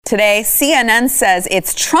Today, CNN says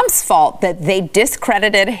it's Trump's fault that they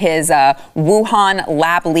discredited his Wuhan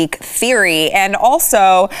lab leak theory. And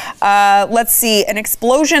also, an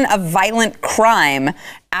explosion of violent crime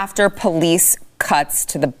after police cuts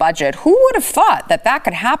to the budget. Who would have thought that that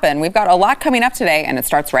could happen? We've got a lot coming up today, and it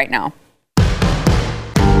starts right now.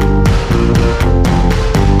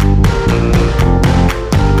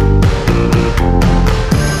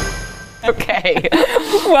 Okay.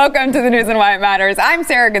 Welcome to the news and why it matters. I'm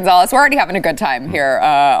Sarah Gonzalez. We're already having a good time here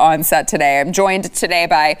on set today. I'm joined today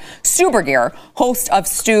by Stu Burguiere, host of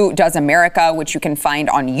Stu Does America, which you can find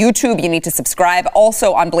on YouTube. You need to subscribe.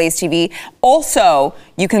 Also on Blaze TV. Also,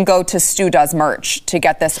 you can go to Stu Does merch to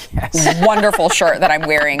get this wonderful shirt that I'm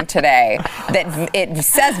wearing today. That it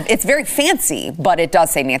says it's very fancy, but it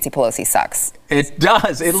does say Nancy Pelosi sucks. It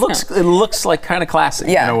does. It looks like kind of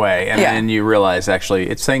classy in a way, and then you realize actually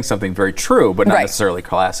it's saying something very true, but not necessarily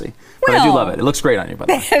classy. But I do love it. It looks great on you, by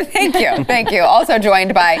the way. Thank you. Also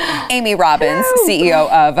joined by Amy Robbins, CEO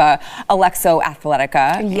of Alexo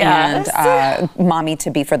Athletica, and mommy to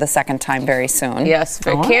be for the second time very soon. Yes,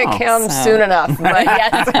 but can't come soon enough. But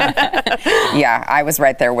yes. Yeah, I was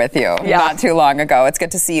right there with you not too long ago. It's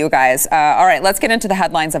good to see you guys. All right, let's get into the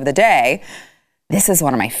headlines of the day. This is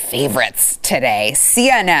one of my favorites today.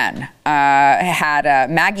 CNN had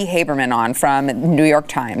Maggie Haberman on from New York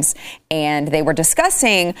Times, and they were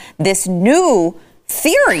discussing this new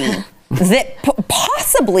theory that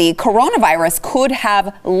possibly coronavirus could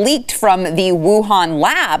have leaked from the Wuhan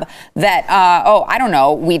lab that, I don't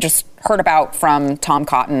know, we just heard about from Tom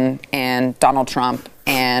Cotton and Donald Trump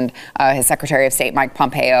and his Secretary of State, Mike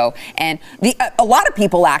Pompeo, and a lot of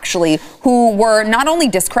people actually who were not only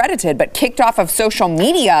discredited, but kicked off of social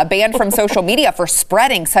media, banned from social media for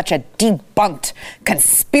spreading such a debunked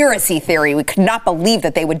conspiracy theory. We could not believe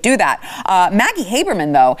that they would do that. Maggie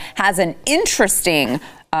Haberman, though, has an interesting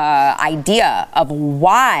idea of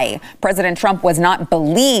why President Trump was not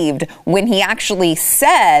believed when he actually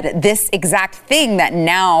said this exact thing that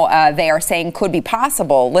now they are saying could be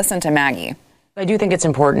possible. Listen to Maggie. I do think it's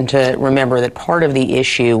important to remember that part of the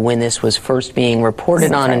issue when this was first being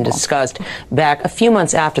reported on and discussed back a few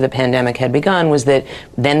months after the pandemic had begun was that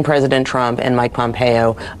then President Trump and Mike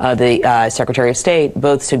Pompeo, the Secretary of State,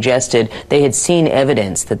 both suggested they had seen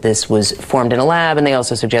evidence that this was formed in a lab, and they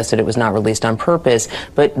also suggested it was not released on purpose,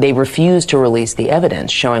 but they refused to release the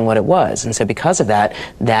evidence showing what it was. And so because of that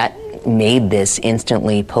made this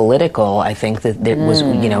instantly political. I think that it was,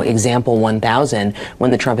 example 1,000 when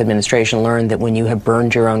the Trump administration learned that when you have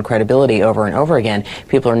burned your own credibility over and over again,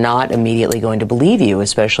 people are not immediately going to believe you,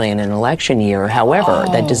 especially in an election year. However,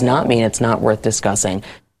 that does not mean it's not worth discussing.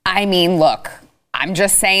 I mean, look, I'm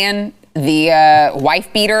just saying the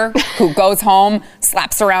wife beater who goes home,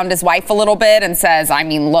 slaps around his wife a little bit and says, I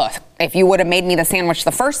mean, look, if you would have made me the sandwich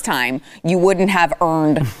the first time, you wouldn't have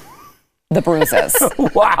earned the bruises.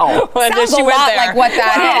 Wow. Sounds a lot like what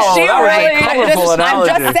that is.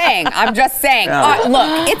 I'm just saying.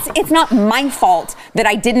 Look, it's not my fault that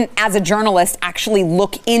I didn't, as a journalist, actually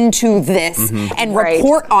look into this and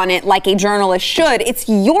report on it like a journalist should. It's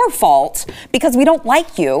your fault because we don't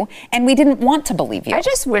like you and we didn't want to believe you. I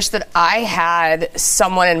just wish that I had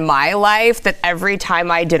someone in my life that every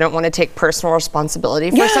time I didn't want to take personal responsibility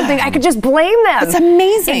for something, I could just blame them. It's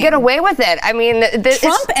amazing. And get away with it. I mean,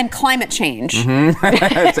 Trump and climate change.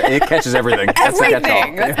 It catches everything.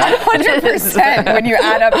 Everything. That's 100% when you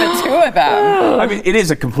add up the two of them. I mean, it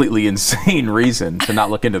is a completely insane reason to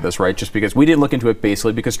not look into this, right? Just because we didn't look into it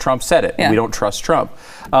basically because Trump said it. And we don't trust Trump.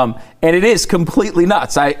 And it is completely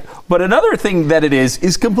nuts. But another thing that it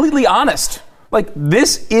is completely honest. Like,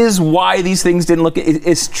 this is why these things didn't look.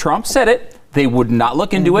 Is Trump said it. They would not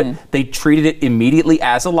look into it. They treated it immediately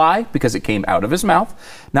as a lie because it came out of his mouth.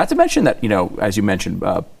 Not to mention that, as you mentioned,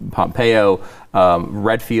 Pompeo,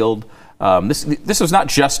 Redfield, this was not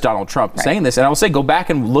just Donald Trump saying this. And I will say, go back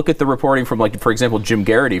and look at the reporting from, for example, Jim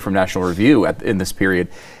Garrity from National Review in this period.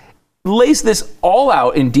 Lays this all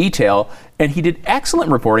out in detail, and he did excellent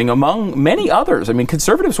reporting among many others. I mean,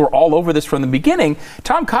 conservatives were all over this from the beginning.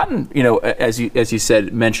 Tom Cotton, as you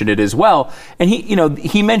said, mentioned it as well, and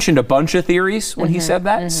he mentioned a bunch of theories when he said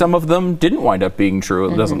that. Some of them didn't wind up being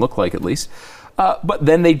true. It doesn't look like, at least. But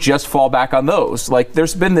then they just fall back on those. Like,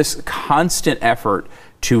 there's been this constant effort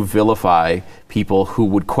to vilify people who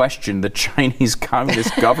would question the Chinese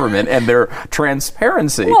Communist government and their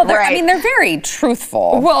transparency. Well, they're very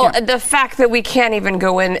truthful. Well, the fact that we can't even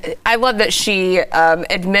go in, I love that she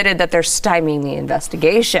admitted that they're stymieing the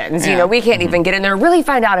investigations. We can't even get in there and really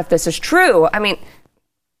find out if this is true. I mean,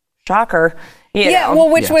 shocker.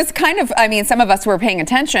 Which was kind of, I mean, some of us who were paying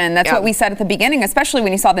attention, that's what we said at the beginning, especially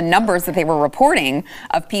when you saw the numbers that they were reporting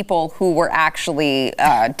of people who were actually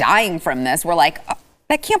dying from this. We're like,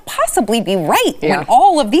 that can't possibly be right when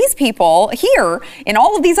all of these people here in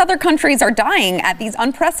all of these other countries are dying at these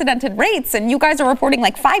unprecedented rates, and you guys are reporting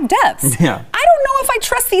like 5 deaths. I don't know if I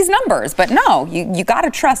trust these numbers, but no, you got to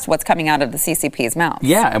trust what's coming out of the CCP's mouth.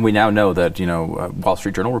 Yeah, and we now know that, Wall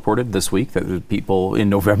Street Journal reported this week that people in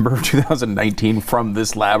November of 2019 from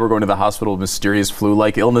this lab were going to the hospital with mysterious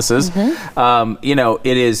flu-like illnesses.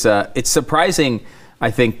 It's surprising,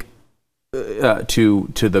 I think, to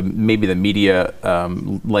the maybe the media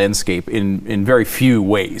landscape in very few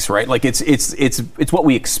ways, right? Like it's what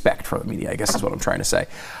we expect from the media, I guess is what I'm trying to say.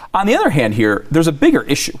 On the other hand, here there's a bigger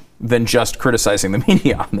issue than just criticizing the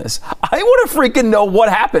media on this. I want to freaking know what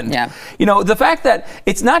happened. The fact that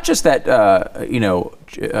it's not just that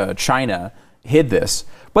China hid this,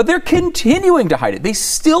 but they're continuing to hide it. They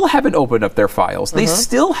still haven't opened up their files. They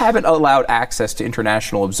still haven't allowed access to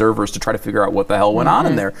international observers to try to figure out what the hell went on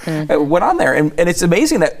in there. And it's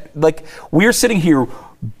amazing that, like, we're sitting here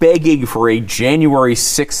begging for a January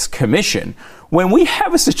 6th commission when we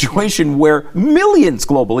have a situation where millions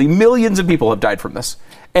of people have died from this.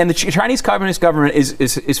 And the Chinese Communist government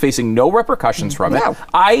is facing no repercussions from it.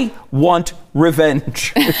 I want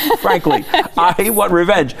revenge, frankly. I want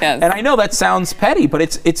revenge. And I know that sounds petty, but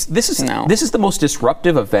this is the most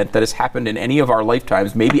disruptive event that has happened in any of our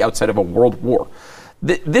lifetimes, maybe outside of a world war.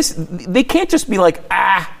 They can't just be like,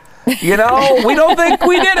 we don't think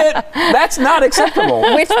we did it. That's not acceptable.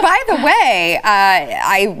 Which, by the way,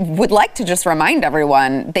 I would like to just remind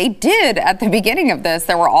everyone, they did at the beginning of this,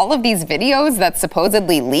 there were all of these videos that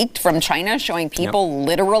supposedly leaked from China showing people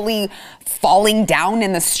literally falling down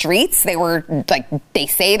in the streets. They were they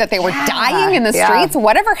say that they were dying in the streets.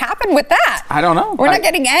 Whatever happened with that? I don't know. We're not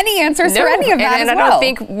getting any answers for any of that and I don't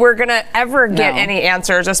think we're going to ever get any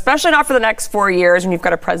answers, especially not for the next 4 years when you've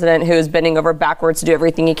got a president who is bending over backwards to do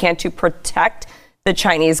everything he can to protect the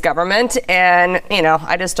Chinese government. And,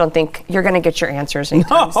 I just don't think you're going to get your answers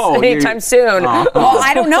anytime soon. Well,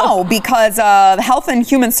 I don't know, because the Health and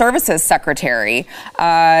Human Services Secretary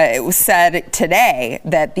said today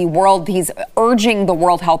that he's urging the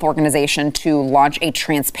World Health Organization to launch a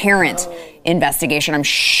transparent investigation. I'm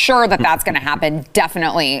sure that that's going to happen.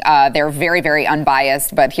 Definitely. They're very, very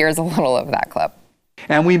unbiased. But here's a little of that clip.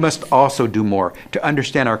 And we must also do more to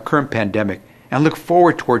understand our current pandemic and look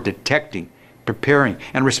forward toward detecting, preparing,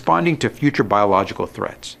 and responding to future biological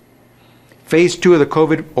threats. Phase 2 of the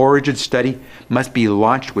COVID origin study must be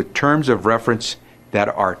launched with terms of reference that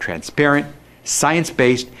are transparent,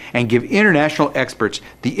 science-based, and give international experts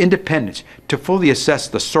the independence to fully assess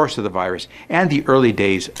the source of the virus and the early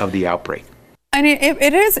days of the outbreak. I mean,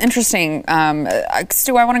 it is interesting.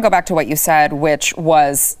 Stu, I want to go back to what you said, which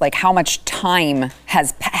was like how much time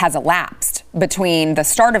has elapsed between the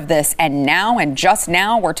start of this and now, and just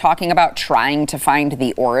now we're talking about trying to find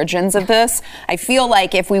the origins of this. I feel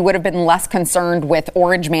like if we would have been less concerned with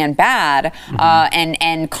Orange Man bad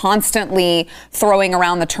and constantly throwing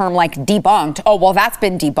around the term like debunked, oh, well, that's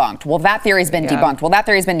been debunked. Well, that theory's been debunked. Well, that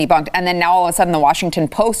theory's been debunked. And then now all of a sudden the Washington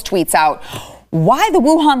Post tweets out why the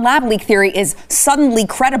Wuhan lab leak theory is suddenly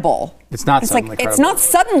credible. It's not suddenly credible. It's not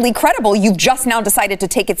suddenly credible. You've just now decided to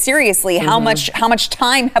take it seriously. How much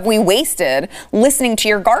time have we wasted listening to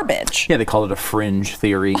your garbage? Yeah, they called it a fringe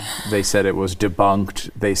theory. They said it was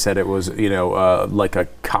debunked. They said it was, like a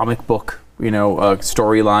comic book,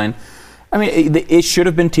 storyline. I mean, it should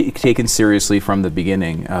have been taken seriously from the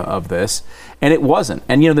beginning of this, and it wasn't.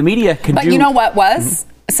 And, the media can But you know what was?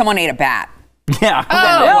 Someone ate a bat. Yeah.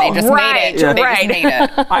 They just made it. They just made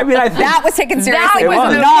it. I mean, that was taken seriously. It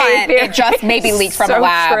was not. It just maybe leaked from a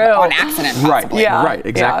lab on accident. Possibly. Right.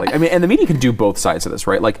 Exactly. Yeah. I mean, and the media can do both sides of this,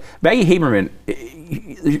 right? Like Maggie Haberman,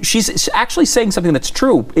 she's actually saying something that's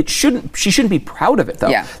true. She shouldn't be proud of it, though.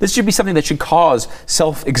 Yeah. This should be something that should cause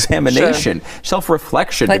self-examination,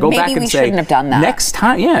 self-reflection, to go back and say, shouldn't have done that. Next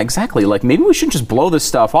time, yeah, exactly. Like maybe we shouldn't just blow this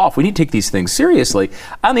stuff off. We need to take these things seriously.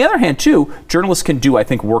 On the other hand, too, journalists can do, I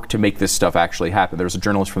think, work to make this stuff actually happen. There was a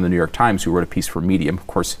journalist from the New York Times who wrote a piece for Medium. Of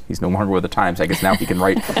course, he's no longer with the Times. I guess now he can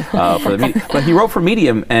write for the Medium. But he wrote for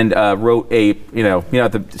Medium and wrote at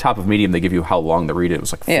the top of Medium, they give you how long to read it. It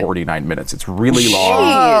was like 49 minutes. It's really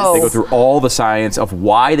long. They go through all the science of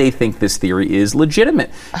why they think this theory is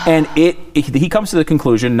legitimate. And he comes to the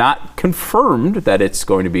conclusion, not confirmed that it's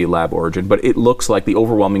going to be lab origin, but it looks like the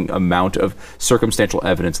overwhelming amount of circumstantial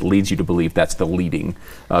evidence leads you to believe that's the leading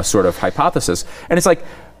sort of hypothesis. And it's like,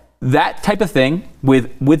 that type of thing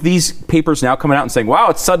with these papers now coming out and saying, wow,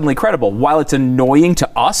 it's suddenly credible, while it's annoying to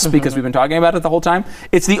us because we've been talking about it the whole time,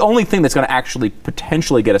 it's the only thing that's going to actually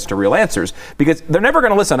potentially get us to real answers, because they're never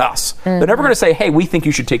going to listen to us. They're never going to say, hey, we think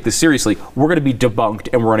you should take this seriously. We're going to be debunked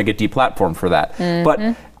and we're going to get deplatformed for that.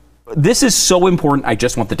 But this is so important. I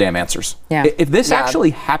just want the damn answers. Yeah. If this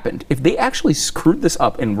actually happened, if they actually screwed this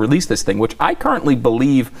up and released this thing, which I currently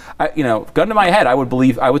believe, gun to my head, I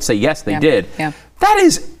would say yes, they did. Yeah. That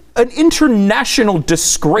is an international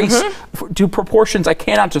disgrace to proportions I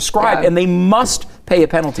cannot describe, and they must pay a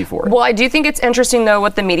penalty for it. Well, I do think it's interesting, though,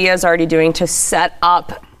 what the media is already doing to set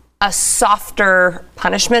up a softer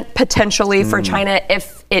punishment potentially for China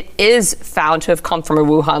if it is found to have come from a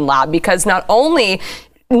Wuhan lab, because not only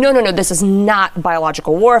this is not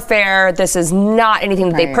biological warfare, this is not anything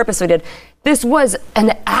that they purposely did. This was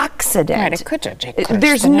an accident. Right, it could have.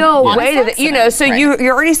 There's no way that, so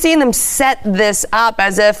you're already seeing them set this up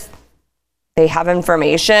as if they have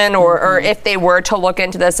information or if they were to look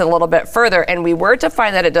into this a little bit further and we were to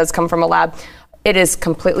find that it does come from a lab, it is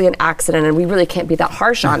completely an accident and we really can't be that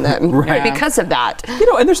harsh on them because of that.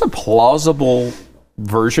 And there's a plausible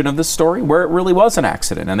version of the story where it really was an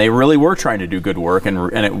accident and they really were trying to do good work and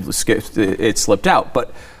it slipped out.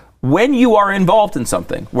 But when you are involved in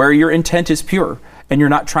something where your intent is pure and you're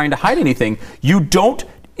not trying to hide anything, you don't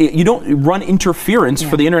run interference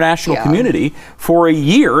for the international community for a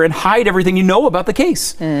year and hide everything you know about the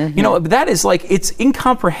case. That is it's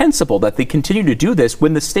incomprehensible that they continue to do this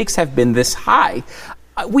when the stakes have been this high.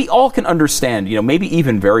 We all can understand, maybe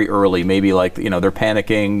even very early, maybe they're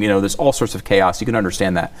panicking, there's all sorts of chaos. You can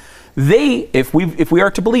understand that. They, if we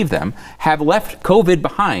are to believe them, have left COVID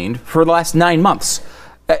behind for the last 9 months.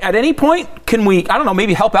 At any point, can we,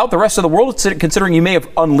 maybe help out the rest of the world, considering you may have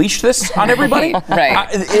unleashed this on everybody?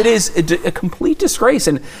 It is a complete disgrace.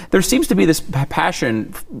 And there seems to be this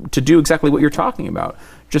passion to do exactly what you're talking about.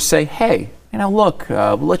 Just say, hey, look,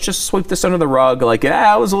 let's just sweep this under the rug. It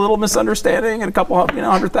was a little misunderstanding and a couple,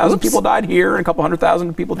 100,000 people died here and a couple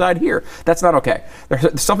 100,000 people died here. That's not okay.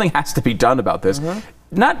 Something has to be done about this.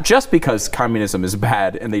 Not just because communism is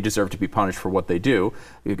bad and they deserve to be punished for what they do,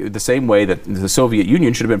 the same way that the Soviet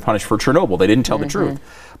Union should have been punished for Chernobyl. They didn't tell the truth.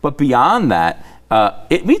 But beyond that,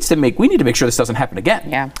 we need to make sure this doesn't happen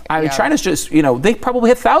again. China's just, they probably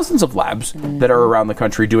have thousands of labs that are around the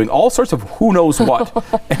country doing all sorts of who knows what,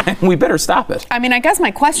 and we better stop it. I guess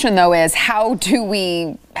my question though is how do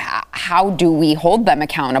we hold them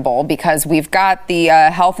accountable? Because we've got the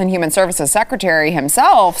Health and Human Services Secretary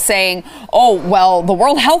himself saying, oh, well, the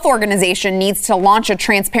World Health Organization needs to launch a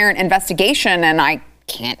transparent investigation, and I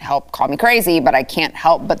can't help, call me crazy, but I can't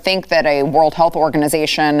help but think that a World Health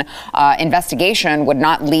Organization investigation would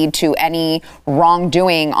not lead to any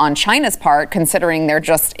wrongdoing on China's part, considering they're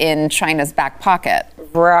just in China's back pocket.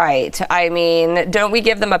 Right. Don't we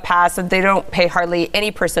give them a pass that they don't pay hardly any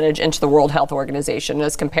percentage into the World Health Organization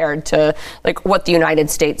as compared to what the United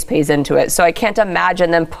States pays into it? So I can't imagine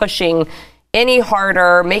them pushing any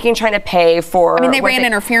harder, making China pay for... they ran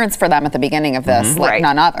interference for them at the beginning of this,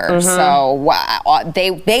 none other. So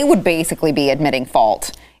they would basically be admitting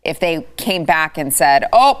fault if they came back and said,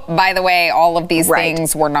 oh, by the way, all of these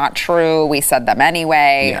things were not true. We said them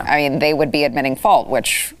anyway. They would be admitting fault,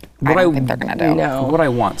 which I don't think they're going to do. No. What I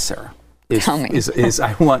want, Sarah, is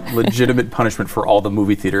I want legitimate punishment for all the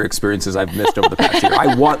movie theater experiences I've missed over the past year.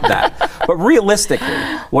 I want that. But realistically,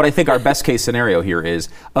 what I think our best case scenario here is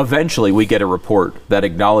eventually we get a report that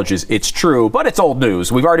acknowledges it's true, but it's old news.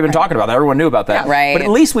 We've already been talking about that. Everyone knew about that. But at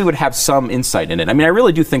least we would have some insight in it. I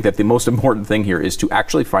really do think that the most important thing here is to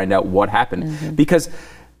actually find out what happened. Because,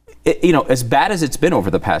 as bad as it's been over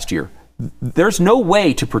the past year, there's no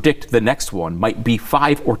way to predict the next one might be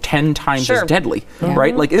 5 or 10 times as deadly,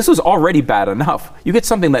 right? This was already bad enough. You get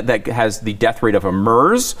something that has the death rate of a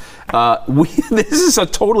MERS. This is a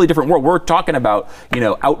totally different world. We're talking about,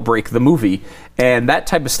 Outbreak, the movie, and that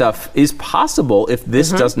type of stuff is possible if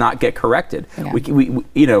this does not get corrected.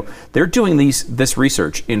 They're doing this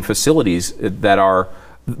research in facilities that are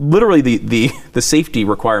literally the safety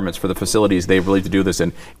requirements for the facilities they believe to do this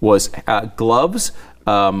in was gloves,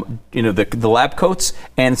 the lab coats,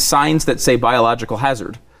 and signs that say biological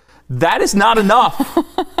hazard. That is not enough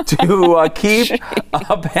to keep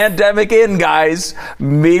a pandemic in, guys.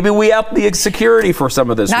 Maybe we up the security for some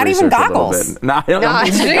of this not research even goggles. a little bit. Not even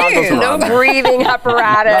goggles. No breathing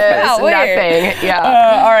apparatus. Nothing.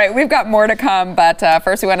 All right, we've got more to come, but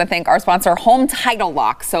first we want to thank our sponsor, Home Title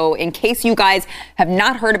Lock. So in case you guys have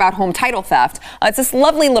not heard about home title theft, it's this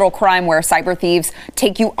lovely little crime where cyber thieves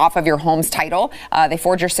take you off of your home's title. They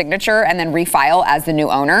forge your signature and then refile as the new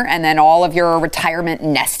owner, and then all of your retirement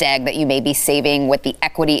nest egg egg that you may be saving with the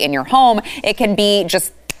equity in your home, it can be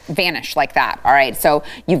just vanish like that. All right. So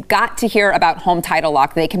you've got to hear about Home Title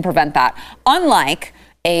Lock. They can prevent that. Unlike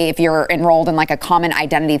if you're enrolled in like a common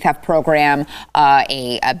identity theft program,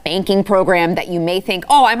 a banking program that you may think,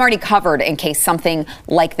 oh, I'm already covered in case something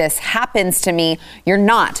like this happens to me. You're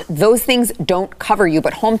not. Those things don't cover you,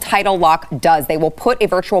 but Home Title Lock does. They will put a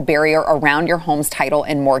virtual barrier around your home's title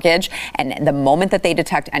and mortgage. And the moment that they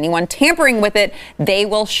detect anyone tampering with it, they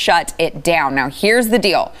will shut it down. Now, here's the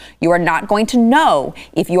deal. You are not going to know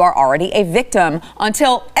if you are already a victim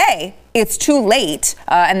until A, it's too late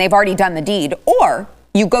and they've already done the deed, or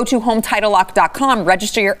you go to HomeTitleLock.com,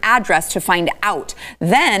 register your address to find out.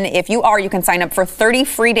 Then, if you are, you can sign up for 30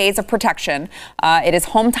 free days of protection. It is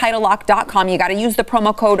HomeTitleLock.com. You got to use the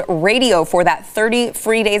promo code RADIO for that 30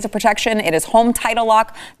 free days of protection. It is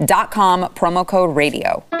HomeTitleLock.com, promo code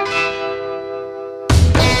RADIO.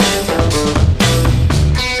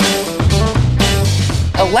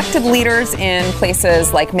 Elected leaders in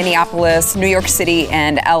places like Minneapolis, New York City,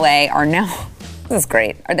 and LA are now... This is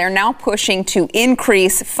great. They're now pushing to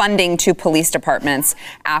increase funding to police departments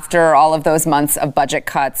after all of those months of budget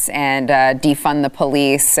cuts and defund the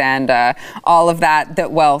police and all of that.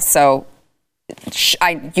 You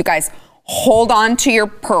guys hold on to your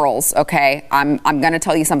pearls, okay? I'm going to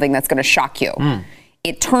tell you something that's going to shock you.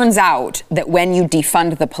 It turns out that when you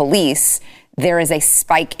defund the police, there is a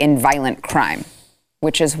spike in violent crime,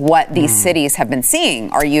 which is what these cities have been seeing.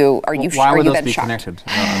 Are you Why sure would you've those been be shocked? connected?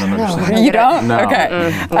 I don't understand. You don't? No. Okay.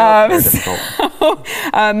 Very difficult.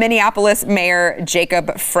 Minneapolis Mayor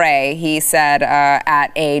Jacob Frey, he said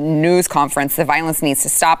at a news conference, the violence needs to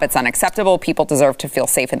stop. It's unacceptable. People deserve to feel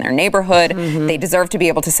safe in their neighborhood. They deserve to be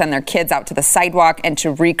able to send their kids out to the sidewalk and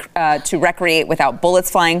to recreate without bullets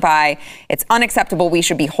flying by. It's unacceptable. We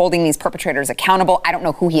should be holding these perpetrators accountable. I don't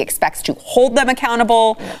know who he expects to hold them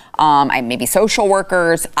accountable. Maybe social workers.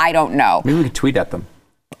 I don't know. Maybe we could tweet at them.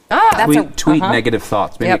 Tweet negative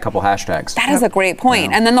thoughts, maybe a couple hashtags. That is a great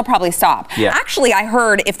point. And then they'll probably stop. Yeah. Actually, I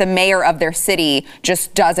heard if the mayor of their city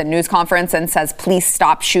just does a news conference and says, please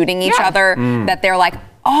stop shooting each other, that they're like,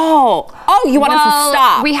 you want us to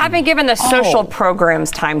stop. We haven't given the social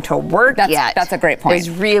programs time to work yet. That's a great point. Is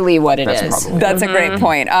really what it is. That's a great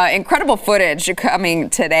point. Incredible footage coming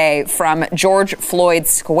today from George Floyd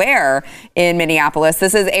Square in Minneapolis.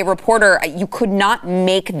 This is a reporter. You could not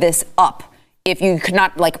make this up. If you could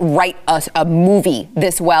not write a movie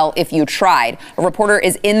this well if you tried. A reporter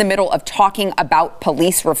is in the middle of talking about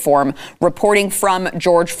police reform, reporting from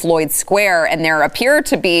George Floyd Square, and there appear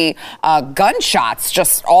to be gunshots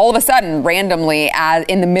just all of a sudden randomly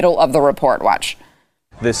in the middle of the report. Watch.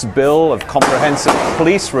 This bill of comprehensive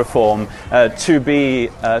police reform just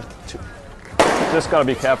got to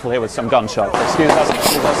be careful here with some gunshots. Excuse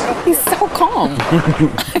us. He's so calm.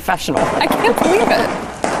 Professional. I can't believe it.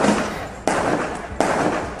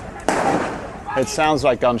 It sounds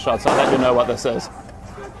like gunshots. I'll let you know what this is.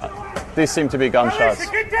 These seem to be gunshots.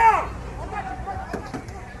 Get down!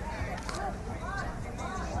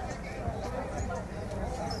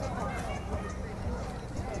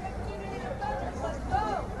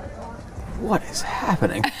 What is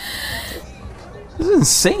happening? This is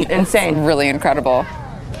insane. Insane. Really incredible.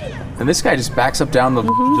 And this guy just backs up down the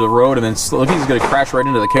road and then he's going to crash right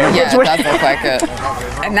into the camera. Yeah, it does look like it.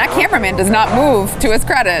 And that cameraman does not move, to his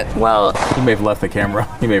credit. Well, he may have left the camera.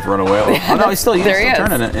 He may have run away. Oh, no, he's still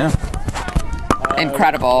turning it, yeah.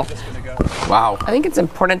 Incredible. Wow. I think it's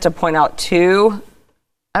important to point out, too,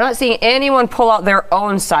 I'm not seeing anyone pull out their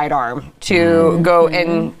own sidearm to go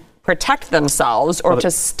and protect themselves or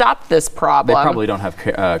to stop this problem. They probably don't have,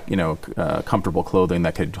 comfortable clothing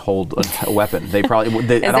that could hold a weapon. They probably.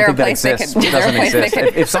 I don't think that exists. It doesn't exist.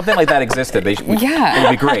 If something like that existed, it would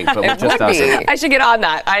be great, but it just doesn't. I should get on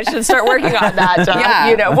that. I should start working on that.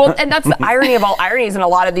 And that's the irony of all ironies in a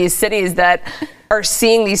lot of these cities that are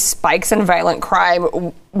seeing these spikes in violent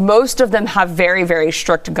crime. Most of them have very, very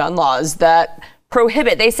strict gun laws that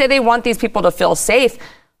prohibit. They say they want these people to feel safe.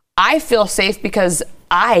 I feel safe because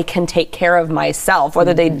I can take care of myself.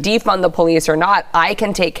 Whether they defund the police or not, I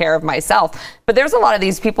can take care of myself. But there's a lot of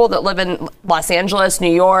these people that live in Los Angeles,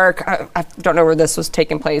 New York. I don't know where this was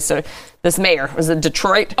taking place. This mayor, was it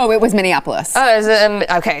Detroit? Oh, it was Minneapolis.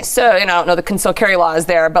 Okay, so I don't know the concealed carry laws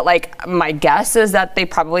there, but my guess is that they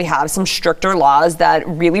probably have some stricter laws that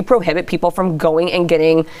really prohibit people from going and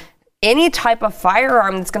getting any type of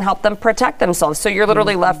firearm that's going to help them protect themselves. So you're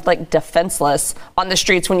literally left defenseless on the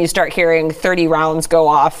streets when you start hearing 30 rounds go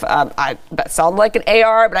off. That sounded like an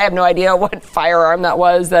AR, but I have no idea what firearm that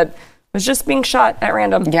was that was just being shot at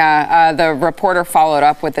random. Yeah, the reporter followed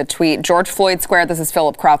up with a tweet. George Floyd Square, this is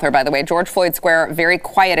Philip Crowther, by the way. George Floyd Square, very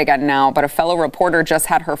quiet again now, but a fellow reporter just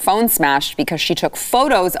had her phone smashed because she took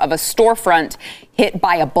photos of a storefront hit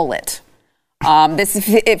by a bullet.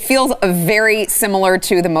 It feels very similar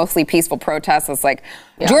to the mostly peaceful protests. It's like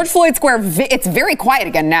George Floyd Square, it's very quiet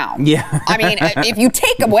again now. Yeah. I mean, if you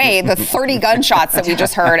take away the 30 gunshots that we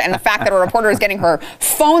just heard and the fact that a reporter is getting her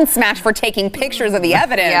phone smashed for taking pictures of the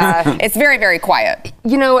evidence, it's very, very quiet.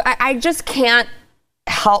 You know, I just can't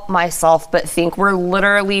help myself but think we're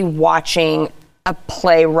literally watching a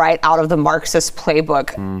play right out of the Marxist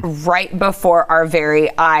playbook right before our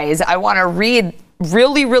very eyes. I want to read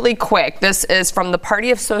really, really quick. This is from the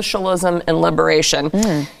Party of Socialism and Liberation.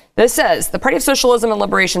 This says, the Party of Socialism and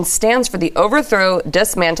Liberation stands for the overthrow,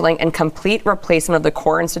 dismantling, and complete replacement of the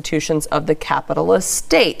core institutions of the capitalist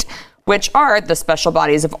state, which are the special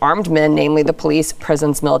bodies of armed men, namely the police,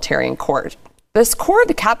 prisons, military, and court. This core of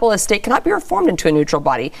the capitalist state cannot be reformed into a neutral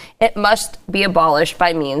body. It must be abolished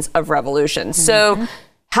by means of revolution. So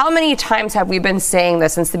how many times have we been saying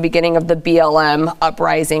this since the beginning of the BLM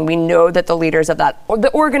uprising? We know that the leaders of that, or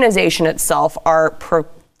the organization itself, are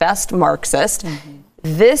professed Marxist.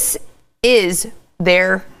 This is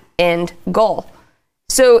their end goal.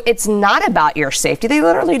 So it's not about your safety. They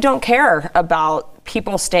literally don't care about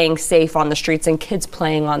people staying safe on the streets and kids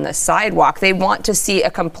playing on the sidewalk. They want to see a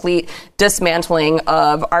complete dismantling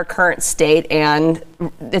of our current state, and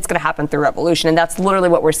it's going to happen through revolution. And that's literally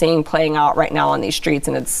what we're seeing playing out right now on these streets,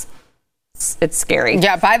 and it's scary.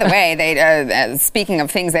 Yeah, by the way, they speaking of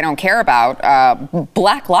things they don't care about,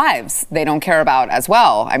 Black lives they don't care about as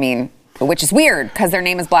well. I mean, which is weird because their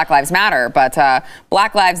name is Black Lives Matter, but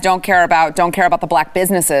Black lives don't care about the Black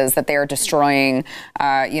businesses that they are destroying.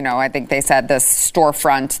 I think they said this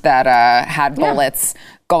storefront that had bullets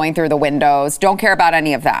going through the windows. Don't care about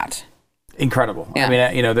any of that. Incredible. Yeah.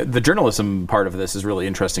 I mean, the journalism part of this is really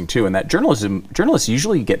interesting too, and that journalists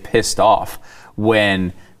usually get pissed off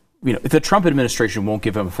when if the Trump administration won't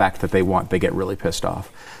give them a fact that they want, they get really pissed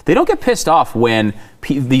off. They don't get pissed off when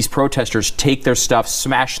these protesters take their stuff,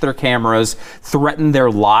 smash their cameras, threaten their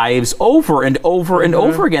lives over and over and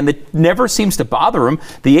over again. That never seems to bother them.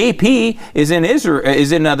 The AP is in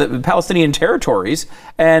the Palestinian territories,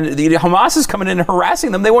 and the Hamas is coming in and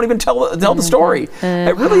harassing them. They won't even tell the story.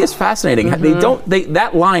 It really is fascinating.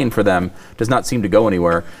 That line for them does not seem to go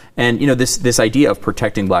anywhere. And this idea of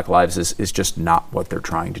protecting Black lives is just not what they're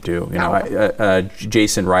trying to do.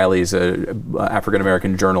 Jason Riley is an African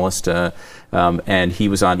American journalist, and he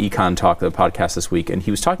was on Econ Talk, the podcast this week, and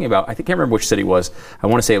he was talking about, I can't remember which city it was. I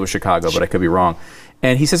want to say it was Chicago, but I could be wrong.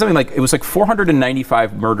 And he said something like, it was like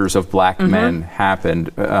 495 murders of Black men happened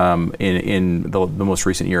in the most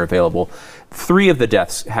recent year available. 3 of the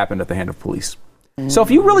deaths happened at the hand of police. So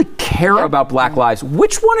if you really care about Black lives,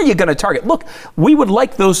 which one are you going to target? Look, we would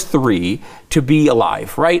like those 3 to be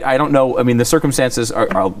alive, right? I don't know. I mean, the circumstances are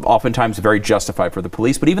oftentimes very justified for the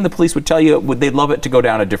police, but even the police would tell you they'd love it to go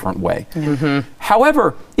down a different way.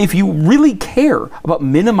 However, if you really care about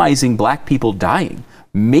minimizing Black people dying,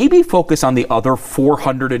 maybe focus on the other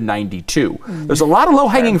 492. There's a lot of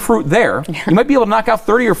low-hanging fruit there. You might be able to knock out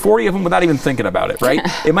 30 or 40 of them without even thinking about it, right?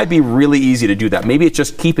 It might be really easy to do that. Maybe it's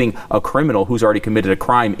just keeping a criminal who's already committed a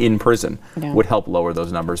crime in prison would help lower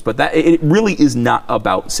those numbers. But it really is not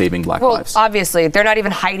about saving Black lives. Obviously, they're not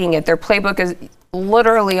even hiding it. Their playbook is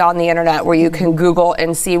literally on the internet, where you can Google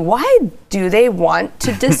and see, why do they want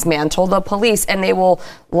to dismantle the police? And they will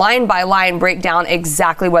line by line break down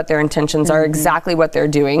exactly what their intentions are, exactly what they're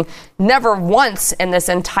doing. Never once in this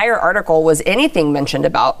entire article was anything mentioned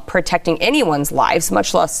about protecting anyone's lives,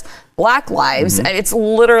 much less Black lives. It's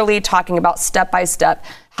literally talking about step by step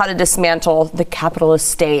how to dismantle the capitalist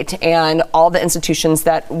state and all the institutions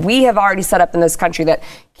that we have already set up in this country that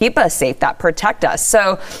keep us safe, that protect us.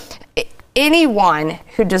 So anyone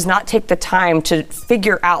who does not take the time to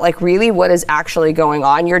figure out really what is actually going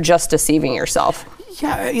on, you're just deceiving yourself.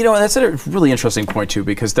 Yeah, that's a really interesting point too,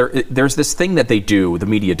 because there's this thing that the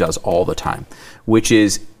media does all the time, which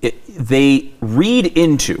is they read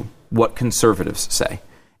into what conservatives say.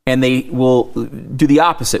 And they will do the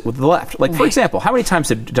opposite with the left. Like, for example, how many times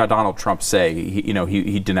did Donald Trump say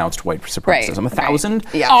he denounced white supremacism? 1,000?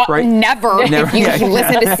 Yeah. Right? Never. If you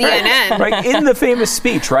listen to CNN. Right. In the famous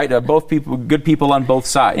speech, right, both people, good people on both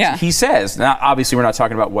sides, he says, now obviously we're not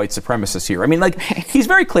talking about white supremacists here. I mean, he's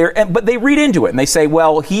very clear, but they read into it and they say,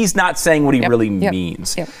 well, he's not saying what he really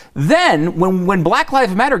means. Then, when Black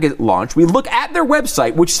Lives Matter get launched, we look at their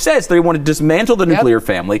website, which says they want to dismantle the nuclear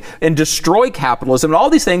family and destroy capitalism and all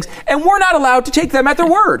these things. things, and we're not allowed to take them at their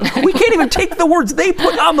word. We can't even take the words they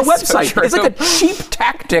put on the website. It's like a cheap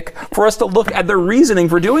tactic for us to look at their reasoning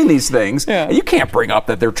for doing these things. Yeah. And you can't bring up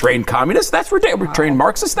that they're trained communists. That's ridiculous. Wow. Trained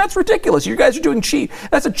Marxists. That's ridiculous. You guys are doing cheap.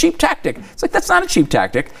 That's a cheap tactic. It's like, that's not a cheap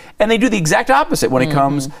tactic. And they do the exact opposite when it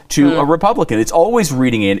comes to a Republican. It's always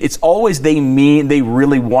reading in. It's always they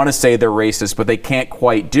really want to say they're racist, but they can't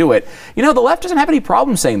quite do it. You know, the left doesn't have any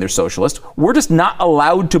problem saying they're socialist. We're just not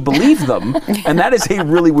allowed to believe them. And that is a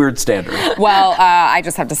really weird standard. Well, I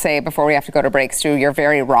just have to say before we have to go to break, Stu, you're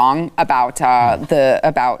very wrong about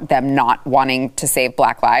them not wanting to save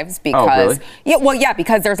Black lives because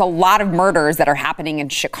because there's a lot of murders that are happening in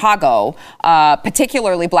Chicago,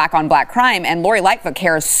 particularly black on black crime, and Lori Lightfoot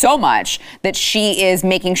cares so much that she is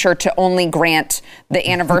making sure to only grant the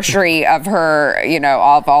anniversary of her,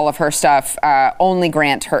 of all of her stuff, only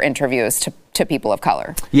grant her interviews to people of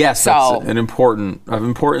color. Yes, so that's an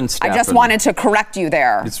important step. I just wanted to correct you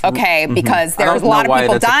there, because there's a lot of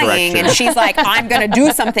people dying, and she's like, I'm going to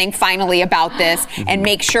do something finally about this and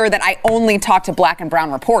make sure that I only talk to black and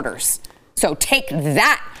brown reporters. So take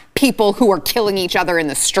that, people who are killing each other in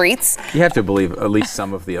the streets. You have to believe at least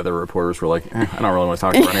some of the other reporters were like, I don't really want to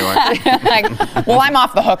talk to her anyway. Well, I'm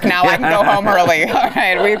off the hook now. I can go home early. All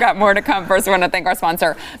right, we've got more to come. First, we want to thank our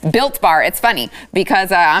sponsor, Built Bar. It's funny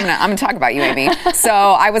because I'm gonna talk about you, Amy. So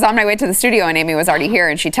I was on my way to the studio and Amy was already here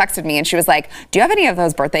and she texted me and she was like, do you have any of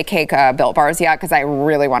those birthday cake Built Bars yet? Because I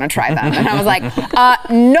really want to try them. And I was like,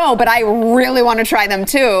 no, but I really want to try them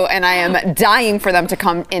too. And I am dying for them to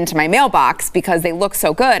come into my mailbox because they look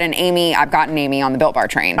so good. And Amy, I've gotten Amy on the Built Bar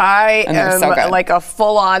train. I am like a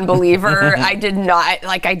full-on believer. I do not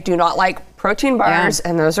like protein bars,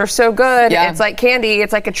 and those are so good. Yeah. It's like candy.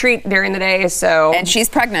 It's like a treat during the day. So, and she's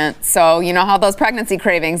pregnant, so you know how those pregnancy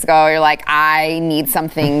cravings go. You're like, I need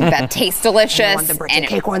something that tastes delicious. I want the birthday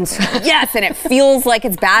cake ones. Yes, and it feels like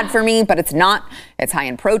it's bad for me, but it's not. It's high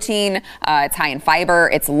in protein. It's high in fiber.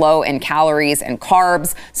 It's low in calories and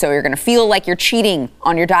carbs. So you're going to feel like you're cheating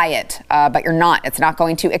on your diet, but you're not. It's not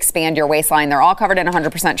going to expand your waistline. They're all covered in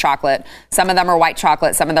 100% chocolate. Some of them are white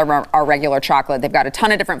chocolate. Some of them are regular chocolate. They've got a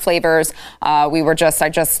ton of different flavors. I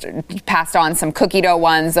just passed on some cookie dough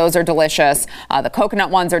ones. Those are delicious. The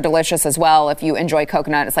coconut ones are delicious as well. If you enjoy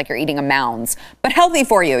coconut, it's like you're eating a Mounds. But healthy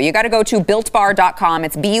for you. You got to go to BuiltBar.com.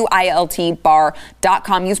 It's BUILT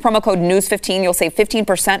bar.com. Use promo code NEWS15. You'll save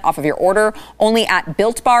 15% off of your order. Only at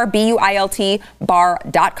Built Bar, BUILT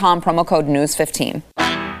bar.com. Promo code NEWS15.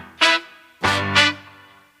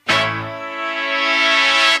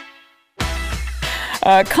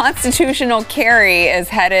 Constitutional carry is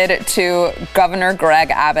headed to Governor Greg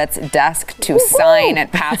Abbott's desk to sign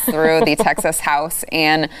and pass through the Texas House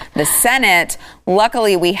and the Senate.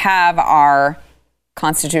 Luckily, we have our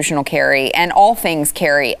constitutional carry and all things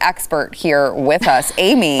carry expert here with us,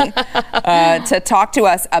 Amy, to talk to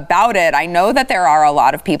us about it. I know that there are a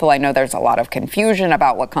lot of people. I know there's a lot of confusion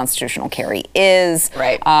about what constitutional carry is.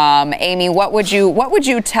 Right. Amy, what would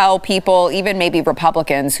you tell people, even maybe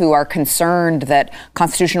Republicans, who are concerned that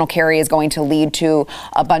constitutional carry is going to lead to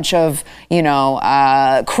a bunch of,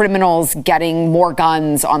 criminals getting more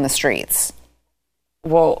guns on the streets?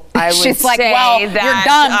 Well, I would She's like, say well, that you're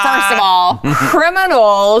done, first of all.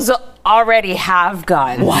 Criminals already have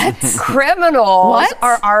guns. What? Criminals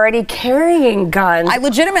are already carrying guns. I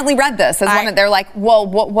legitimately read this as one that they're like,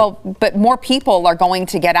 well, but more people are going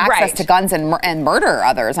to get access to guns and murder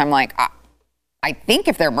others. I'm like, I think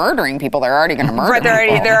if they're murdering people, they're already going to murder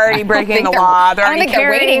people. They're already breaking the law. They're already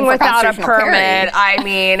carrying without a permit. Carry. I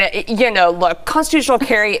mean, look, constitutional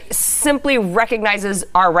carry simply recognizes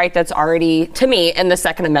our right that's already, to me, in the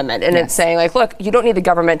Second Amendment. And it's saying, like, look, you don't need the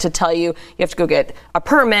government to tell you have to go get a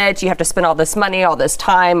permit. You have to spend all this money, all this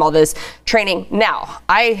time, all this training. Now,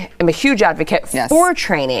 I am a huge advocate for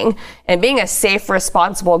training and being a safe,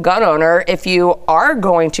 responsible gun owner if you are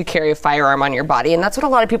going to carry a firearm on your body. And that's what a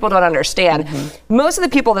lot of people don't understand. Mm-hmm. Most of the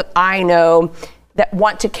people that I know that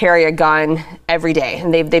want to carry a gun every day,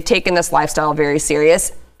 and they've taken this lifestyle very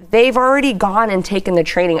serious, they've already gone and taken the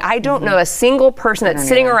training. I don't know a single person that's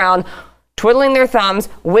sitting around twiddling their thumbs,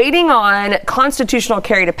 waiting on constitutional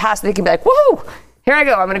carry to pass. They can be like, woohoo, here I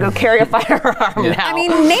go. I'm going to go carry a firearm now. I mean,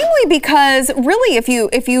 namely because really, if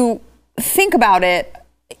you think about it,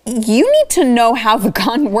 you need to know how the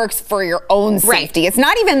gun works for your own safety. Right. It's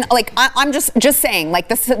not even like I'm just saying, like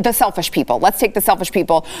the selfish people. Let's take the selfish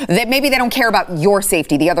people that maybe they don't care about your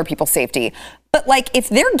safety, the other people's safety. But like if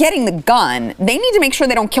they're getting the gun, they need to make sure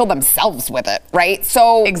they don't kill themselves with it, right?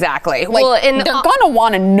 So exactly. Like, they're gonna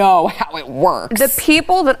want to know how it works. The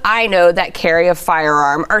people that I know that carry a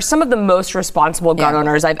firearm are some of the most responsible gun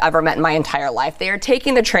owners I've ever met in my entire life. They are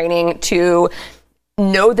taking the training to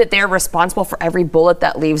know that they're responsible for every bullet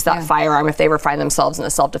that leaves that firearm if they ever find themselves in a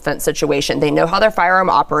self-defense situation. They know how their firearm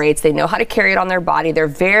operates. They know how to carry it on their body. They're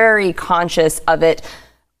very conscious of it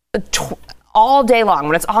all day long.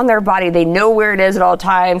 When it's on their body, they know where it is at all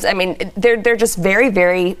times. I mean, they're just very,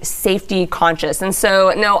 very safety conscious. And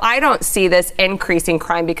so, no, I don't see this increasing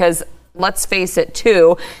crime because, let's face it,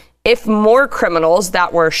 too, if more criminals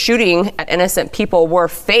that were shooting at innocent people were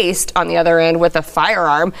faced on the other end with a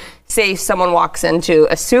firearm, say someone walks into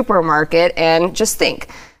a supermarket, and just think,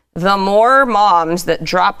 the more moms that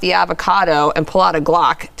drop the avocado and pull out a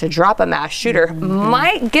Glock to drop a mass shooter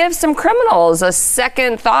might give some criminals a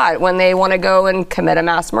second thought when they want to go and commit a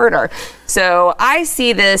mass murder. So I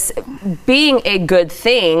see this being a good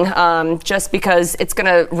thing just because it's going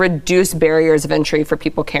to reduce barriers of entry for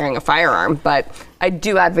people carrying a firearm. But I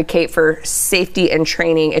do advocate for safety and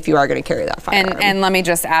training if you are going to carry that firearm. And let me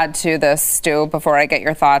just add to this, Stu, before I get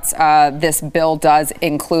your thoughts. This bill does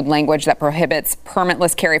include language that prohibits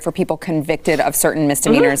permitless carry for people convicted of certain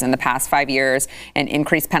misdemeanors in the past 5 years, and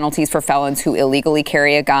increased penalties for felons who illegally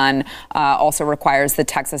carry a gun. Also requires the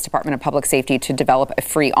Texas Department of Public Safety to develop a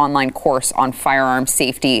free online course on firearm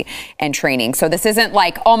safety and training. So this isn't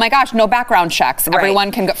like, oh my gosh, no background checks. Right.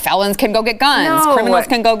 Everyone can go, felons can go get guns. No. Criminals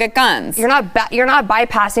can go get guns. You're not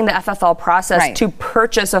bypassing the FFL process to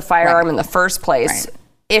purchase a firearm in the first place. Right.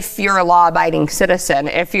 If you're a law-abiding citizen.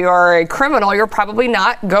 If you're a criminal, you're probably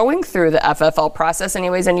not going through the FFL process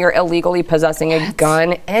anyways, and you're illegally possessing a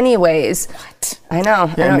gun anyways. What? I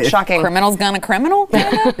know. It's shocking. Criminal's gun a criminal?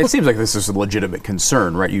 It seems like this is a legitimate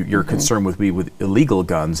concern, right? Your concern would be with illegal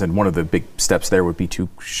guns, and one of the big steps there would be to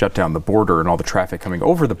shut down the border and all the traffic coming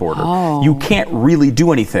over the border. Oh. You can't really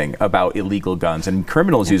do anything about illegal guns and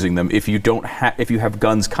criminals using them if you don't if you have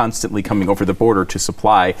guns constantly coming over the border to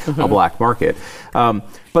supply a black market.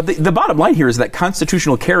 But the bottom line here is that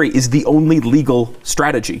constitutional carry is the only legal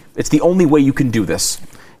strategy. It's the only way you can do this.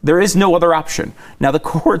 There is no other option. Now, the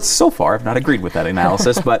courts so far have not agreed with that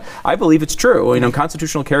analysis, but I believe it's true. You know,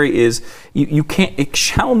 constitutional carry is, you can't, it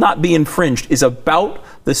shall not be infringed, is about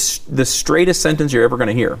the straightest sentence you're ever going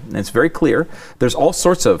to hear. And it's very clear. There's all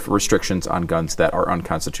sorts of restrictions on guns that are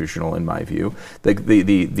unconstitutional, in my view.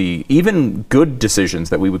 The even good decisions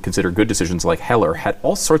that we would consider good decisions, like Heller, had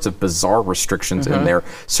all sorts of bizarre restrictions in there,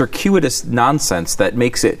 circuitous nonsense that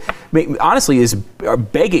makes it, honestly, is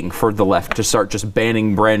begging for the left to start just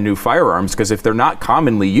banning brand new firearms, because if they're not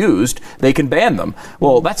commonly used, they can ban them.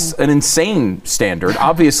 Well, that's an insane standard.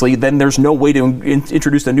 Obviously, then there's no way to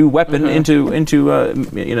introduce a new weapon into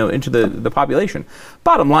the population.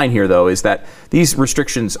 Bottom line here, though, is that these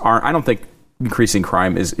restrictions aren't, I don't think increasing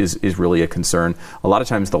crime is really a concern. A lot of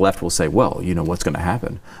times the left will say, well, you know, what's going to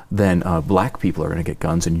happen? Then black people are going to get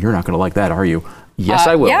guns, and you're not going to like that, are you? Yes,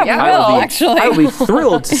 I will. Yeah, we will, actually. I will be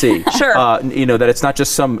thrilled to see, that it's not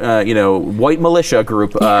just some, white militia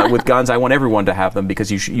group with guns. I want everyone to have them,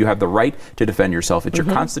 because you have the right to defend yourself. It's your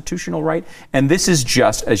constitutional right. And this is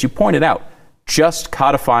just, as you pointed out, just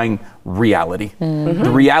codifying reality.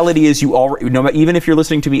 The reality is you already, even if you're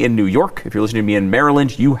listening to me in New York, if you're listening to me in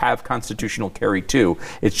Maryland, you have constitutional carry too.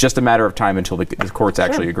 It's just a matter of time until the courts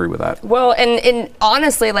actually agree with that. Well, and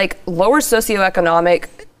honestly, like, lower socioeconomic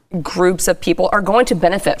groups of people are going to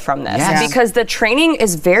benefit from this because the training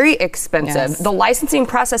is very expensive. The licensing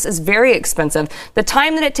process is very expensive. The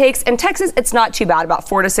time that it takes, in Texas, it's not too bad, about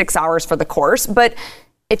 4 to 6 hours for the course, but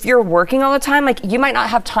if you're working all the time, like, you might not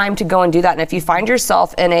have time to go and do that. And if you find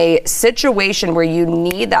yourself in a situation where you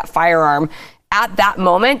need that firearm at that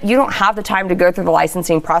moment, you don't have the time to go through the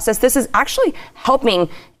licensing process. This is actually helping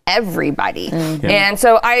everybody. And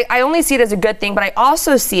so I only see it as a good thing, but I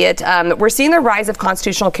also see it, we're seeing the rise of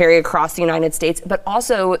constitutional carry across the United States, but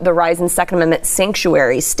also the rise in Second Amendment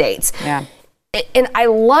sanctuary states. And I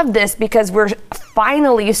love this because we're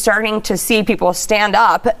finally starting to see people stand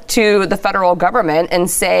up to the federal government and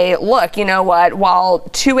say, look, you know what, while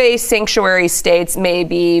 2A sanctuary states may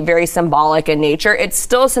be very symbolic in nature, it's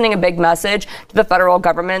still sending a big message to the federal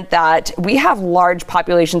government that we have large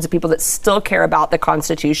populations of people that still care about the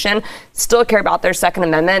Constitution, still care about their Second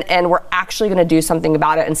Amendment, and we're actually going to do something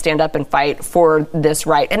about it and stand up and fight for this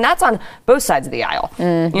right. And that's on both sides of the aisle.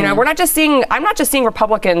 You know, I'm not just seeing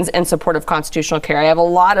Republicans in support of constitutional carry. I have a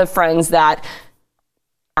lot of friends that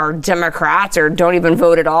are Democrats or don't even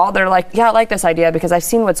vote at all. They're like, yeah, I like this idea because I've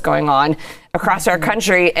seen what's going on across our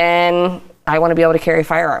country, and I want to be able to carry a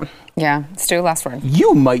firearm. Yeah, Stu, last word.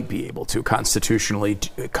 You might be able to constitutionally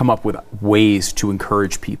come up with ways to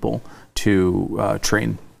encourage people to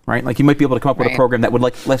train Right, like you might be able to come up with a program that would,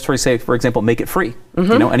 like, let's say, for example, make it free.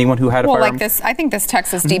 You know, anyone who had a firearm. Like this, I think this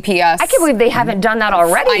Texas DPS. I can't believe they haven't done that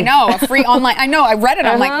already. I know, a free online. I know, I read it.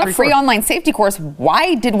 I'm like, a free online safety course.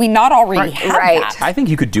 Why did we not already have that? I think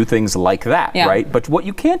you could do things like that, right? But what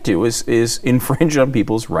you can't do is infringe on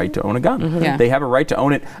people's right to own a gun. They have a right to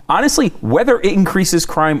own it. Honestly, whether it increases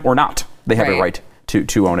crime or not, they have a right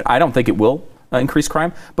to own it. I don't think it will increase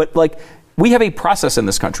crime, but like. We have a process in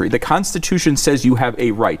this country. The Constitution says you have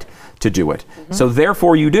a right to do it. So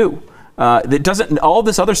therefore you do. That doesn't, all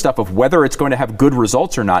this other stuff of whether it's going to have good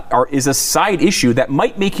results or not is a side issue that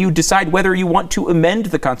might make you decide whether you want to amend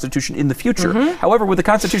the Constitution in the future. However, with the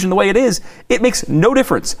Constitution the way it is, it makes no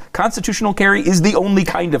difference. Constitutional carry is the only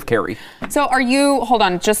kind of carry. So are you, hold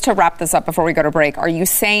on, just to wrap this up before we go to break, are you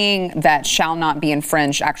saying that shall not be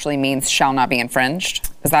infringed actually means shall not be infringed?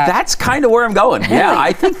 That's kind of where I'm going. Yeah,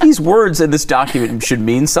 I think these words in this document should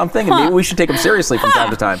mean something, and maybe we should take them seriously from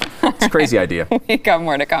time to time. It's a crazy idea. We got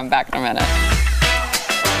more to come. Back in a minute.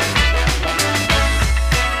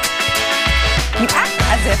 You act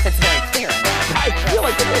as if it's very clear. I feel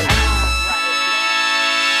like it is.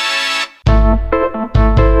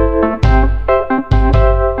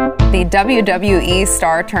 The WWE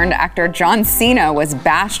star turned actor John Cena was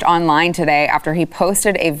bashed online today after he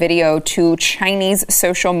posted a video to Chinese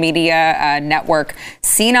social media network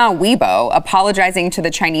Sina Weibo apologizing to the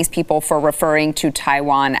Chinese people for referring to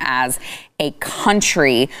Taiwan as a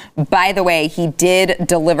country. By the way, he did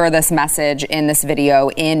deliver this message in this video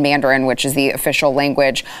in Mandarin, which is the official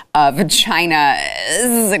language of China. This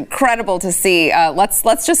is incredible to see. Let's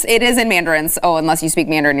just, it is in Mandarin. So unless you speak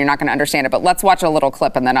Mandarin, you're not going to understand it. But let's watch a little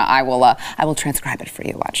clip and then I will transcribe it for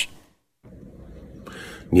you. Watch.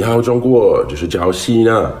 你好，中国，这是叫西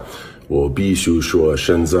娜。我必须说，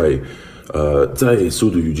现在，在速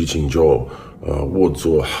度与激情中，我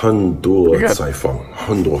做很多采访，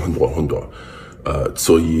很多，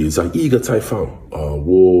所以在一个采访，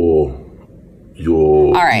我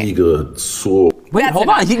有一个说。Wait, hold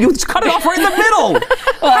on. You cut it off right in the middle.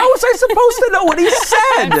 How was I supposed to know what he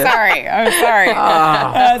said? I'm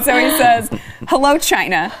sorry. So he says, hello,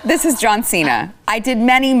 China. This is John Cena. I did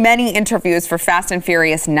many interviews for Fast and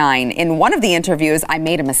Furious 9. In one of the interviews, I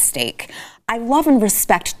made a mistake. I love and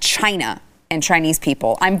respect China and Chinese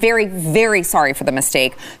people. I'm very sorry for the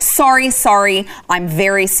mistake. Sorry. I'm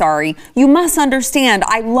very sorry. You must understand,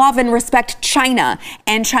 I love and respect China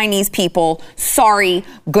and Chinese people. Sorry,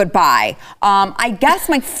 goodbye. I guess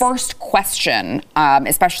my first question,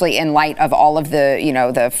 especially in light of all of the,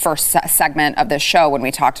 the first segment of the show when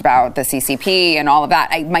we talked about the CCP and all of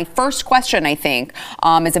that, my first question, I think,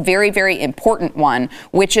 is a very important one,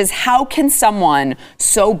 which is how can someone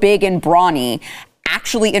so big and brawny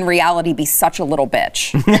actually in reality be such a little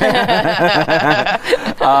bitch?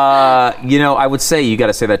 I would say you got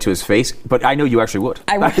to say that to his face, but I know you actually would.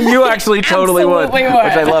 You actually totally would, which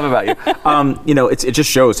I love about you. It just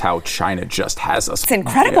shows how China just has us. It's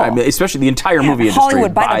incredible. I mean, especially the entire movie industry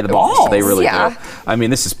Hollywood by the balls. They really do. I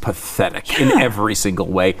mean, this is pathetic in every single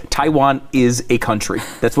way. Taiwan is a country.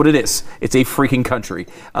 That's what it is. It's a freaking country.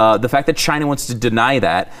 The fact that China wants to deny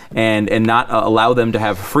that and not allow them to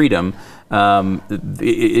have freedom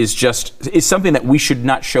is something that we should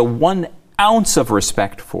not show 1 ounce of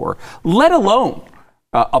respect for, let alone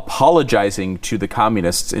apologizing to the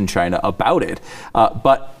communists in China about it.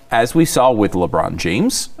 But as we saw with LeBron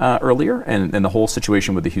James earlier and the whole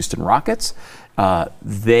situation with the Houston Rockets,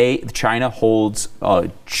 China holds a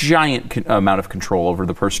giant amount of control over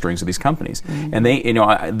the purse strings of these companies. And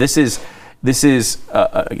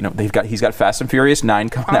he's got Fast and Furious 9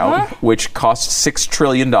 coming out, which costs $6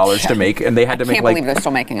 trillion to make, and they had to make I can't believe they're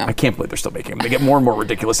still making them. I can't believe they're still making them. They get more and more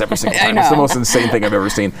ridiculous every single time. It's the most insane thing I've ever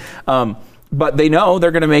seen. But they know they're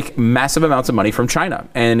going to make massive amounts of money from China,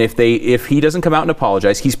 and if he doesn't come out and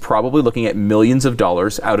apologize, he's probably looking at millions of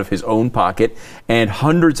dollars out of his own pocket and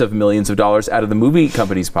hundreds of millions of dollars out of the movie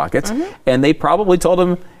company's pockets, and they probably told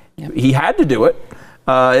him he had to do it.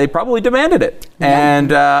 They probably demanded it,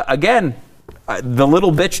 and again. The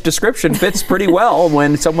little bitch description fits pretty well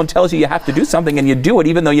when someone tells you have to do something and you do it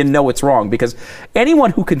even though you know it's wrong, because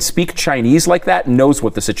anyone who can speak Chinese like that knows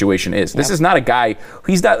what the situation is. This is not a guy,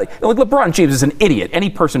 he's not like LeBron James is an idiot. Any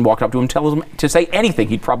person walked up to him, tells him to say anything,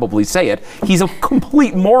 he'd probably say it. He's a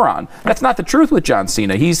complete moron. That's not the truth with John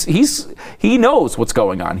Cena. He knows what's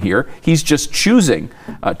going on here. He's just choosing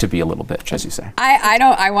to be a little bitch, as you say.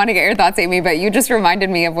 I want to get your thoughts, Amy, but you just reminded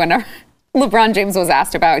me of whenever LeBron James was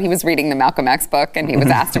asked about, he was reading the Malcolm X book, and he was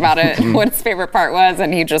asked about it, what his favorite part was,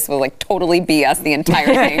 and he just was like totally BS the entire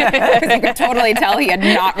thing. Because you could totally tell he had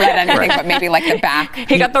not read anything but maybe like the back.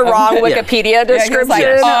 He got the wrong Wikipedia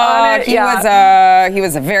description on it. He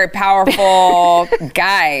was a very powerful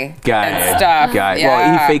guy. And stuff.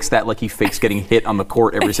 Well, he fakes that like he fakes getting hit on the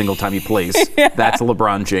court every single time he plays. That's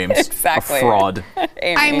LeBron James. Exactly. A fraud.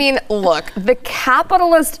 Amy. I mean, look, the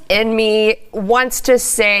capitalist in me wants to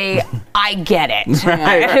say, I get it.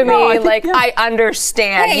 Right. I mean, I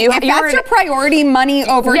understand. Hey, if that's your priority, money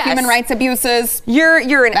over human rights abuses,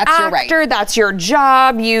 you're an actor. That's your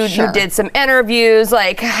job. You did some interviews.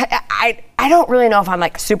 Like, I don't really know if I'm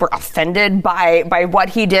like super offended by what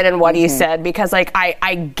he did and what he said, because like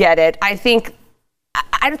I get it.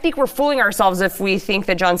 I don't think we're fooling ourselves if we think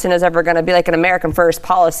that Johnson is ever going to be like an American first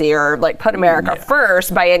policy or like put America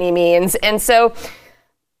first by any means. And so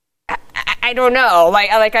I don't know.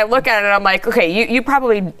 Like I look at it and I'm like, okay, you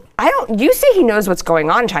probably, you say he knows what's going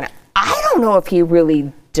on in China. I don't know if he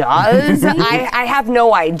really does. I have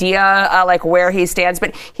no idea like where he stands,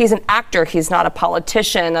 but he's an actor. He's not a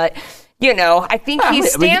politician. I think he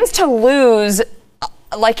stands to lose,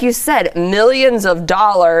 like you said, millions of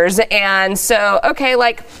dollars. And so, okay,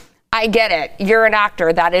 like, I get it. You're an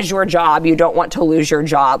actor. That is your job. You don't want to lose your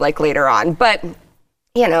job like later on. But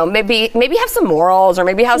maybe have some morals, or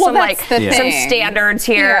maybe have some standards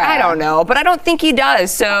here. Yeah. I don't know, but I don't think he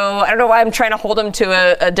does. So I don't know why I'm trying to hold him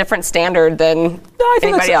to a different standard than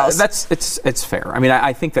anybody else. It's fair. I mean,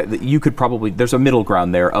 I think that you could probably, there's a middle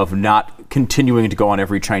ground there of not continuing to go on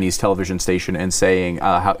every Chinese television station and saying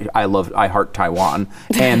how I heart Taiwan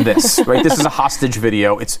and this, right? This is a hostage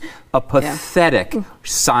video. It's a pathetic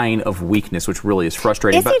sign of weakness, which really is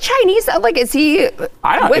frustrating. Is he Chinese? Like, is he?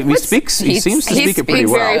 I don't know. He seems to speak it pretty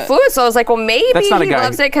well. Very fluid. So I was like, well, maybe he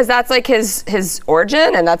loves it because that's like his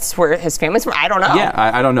origin and that's where his family's from. I don't know. Yeah,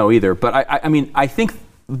 I don't know either. But I mean, I think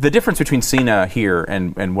the difference between Cena here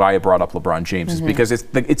and why I brought up LeBron James is because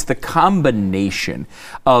it's the combination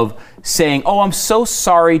of saying, "Oh, I'm so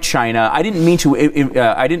sorry, China. I didn't mean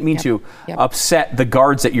to upset the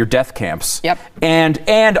guards at your death camps." Yep.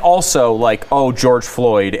 And also like, "Oh, George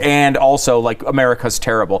Floyd," and also like, "America's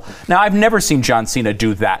terrible." Now, I've never seen John Cena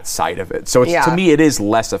do that side of it, so to me, it is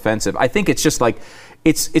less offensive. I think it's just like.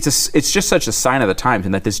 It's just such a sign of the times,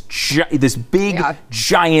 and that this big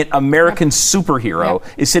giant American superhero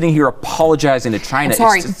is sitting here apologizing to China.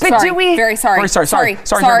 Sorry. But do we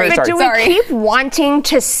keep wanting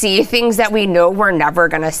to see things that we know we're never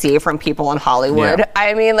going to see from people in Hollywood? Yeah.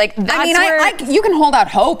 I mean, like that's you can hold out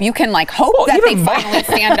hope. You can like hope that they finally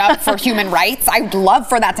stand up for human rights. I'd love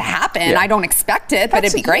for that to happen. Yeah. I don't expect it, but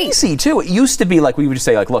it'd be great. Easy too. It used to be like we would just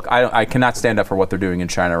say like, look, I cannot stand up for what they're doing in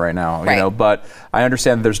China right now. You know, but I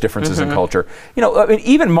understand there's differences in culture. You know, I mean,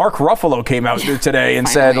 even Mark Ruffalo came out today and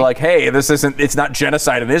said like, hey, it's not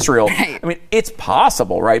genocide in Israel. Right. I mean, it's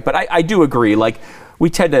possible, right? But I do agree, like, we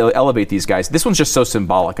tend to elevate these guys. This one's just so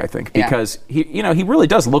symbolic, I think, because he really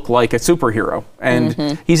does look like a superhero,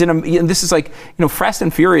 and he's and this is like, Fast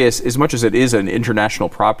and Furious, as much as it is an international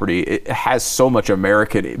property, it has so much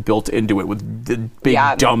American built into it with the big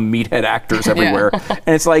dumb meathead actors everywhere,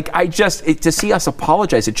 and it's like to see us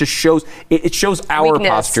apologize, it just shows our weakness.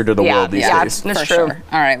 Posture to the world these days. That's true. Sure.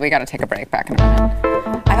 All right, we got to take a break. Back in a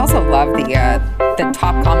minute. I also love the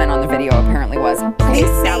top comment on the video. Apparently was, please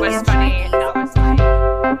say that was funny. That was funny.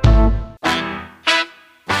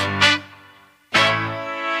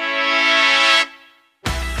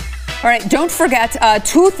 All right, don't forget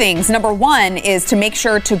two things. Number one is to make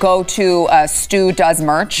sure to go to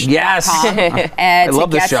StuDoesMerch.com. Yes. And I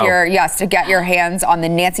love this show. to get your hands on the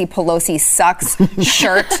Nancy Pelosi sucks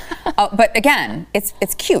shirt. But again,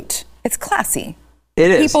 it's cute. It's classy. It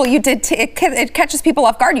is. People, it catches people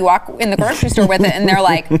off guard. You walk in the grocery store with it and they're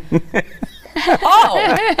like, oh.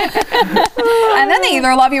 And then they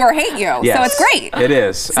either love you or hate you. Yes, so it's great. It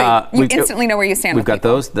is. So you instantly know where you stand. We've got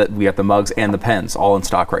people. we got the mugs and the pens all in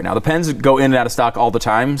stock right now. The pens go in and out of stock all the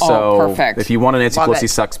time. So perfect. If you want a Nancy Pelosi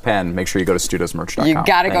Sucks pen, make sure you go to StuDoesMerch.com. You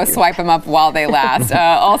got to go swipe them up while they last.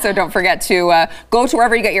 Also, don't forget to go to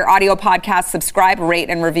wherever you get your audio podcasts, subscribe, rate,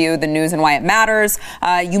 and review The News and Why It Matters.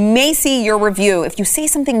 You may see your review. If you say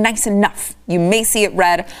something nice enough, you may see it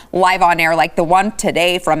read live on air, like the one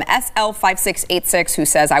today from SL5686, who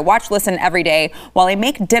says, I watch Listen every day while I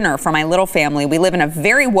make dinner for my little family. We live in a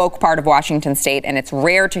very woke part of Washington state, and it's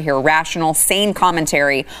rare to hear rational, sane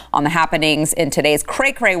commentary on the happenings in today's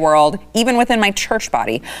cray-cray world, even within my church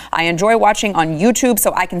body. I enjoy watching on YouTube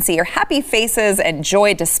so I can see your happy faces and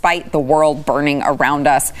joy despite the world burning around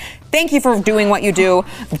us. Thank you for doing what you do.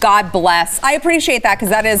 God bless. I appreciate that,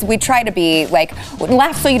 because we try to be like,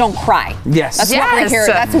 laugh so you don't cry. Yes.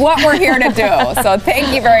 That's what we're here to do. So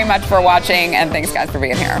thank you very much for watching, and thanks guys for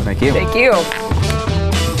being here. Thank you. Thank you.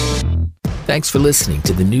 Thanks for listening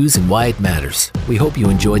to the news and why it matters. We hope you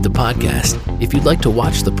enjoyed the podcast. If you'd like to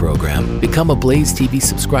watch the program, become a Blaze TV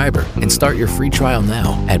subscriber and start your free trial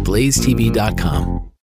now at blazetv.com.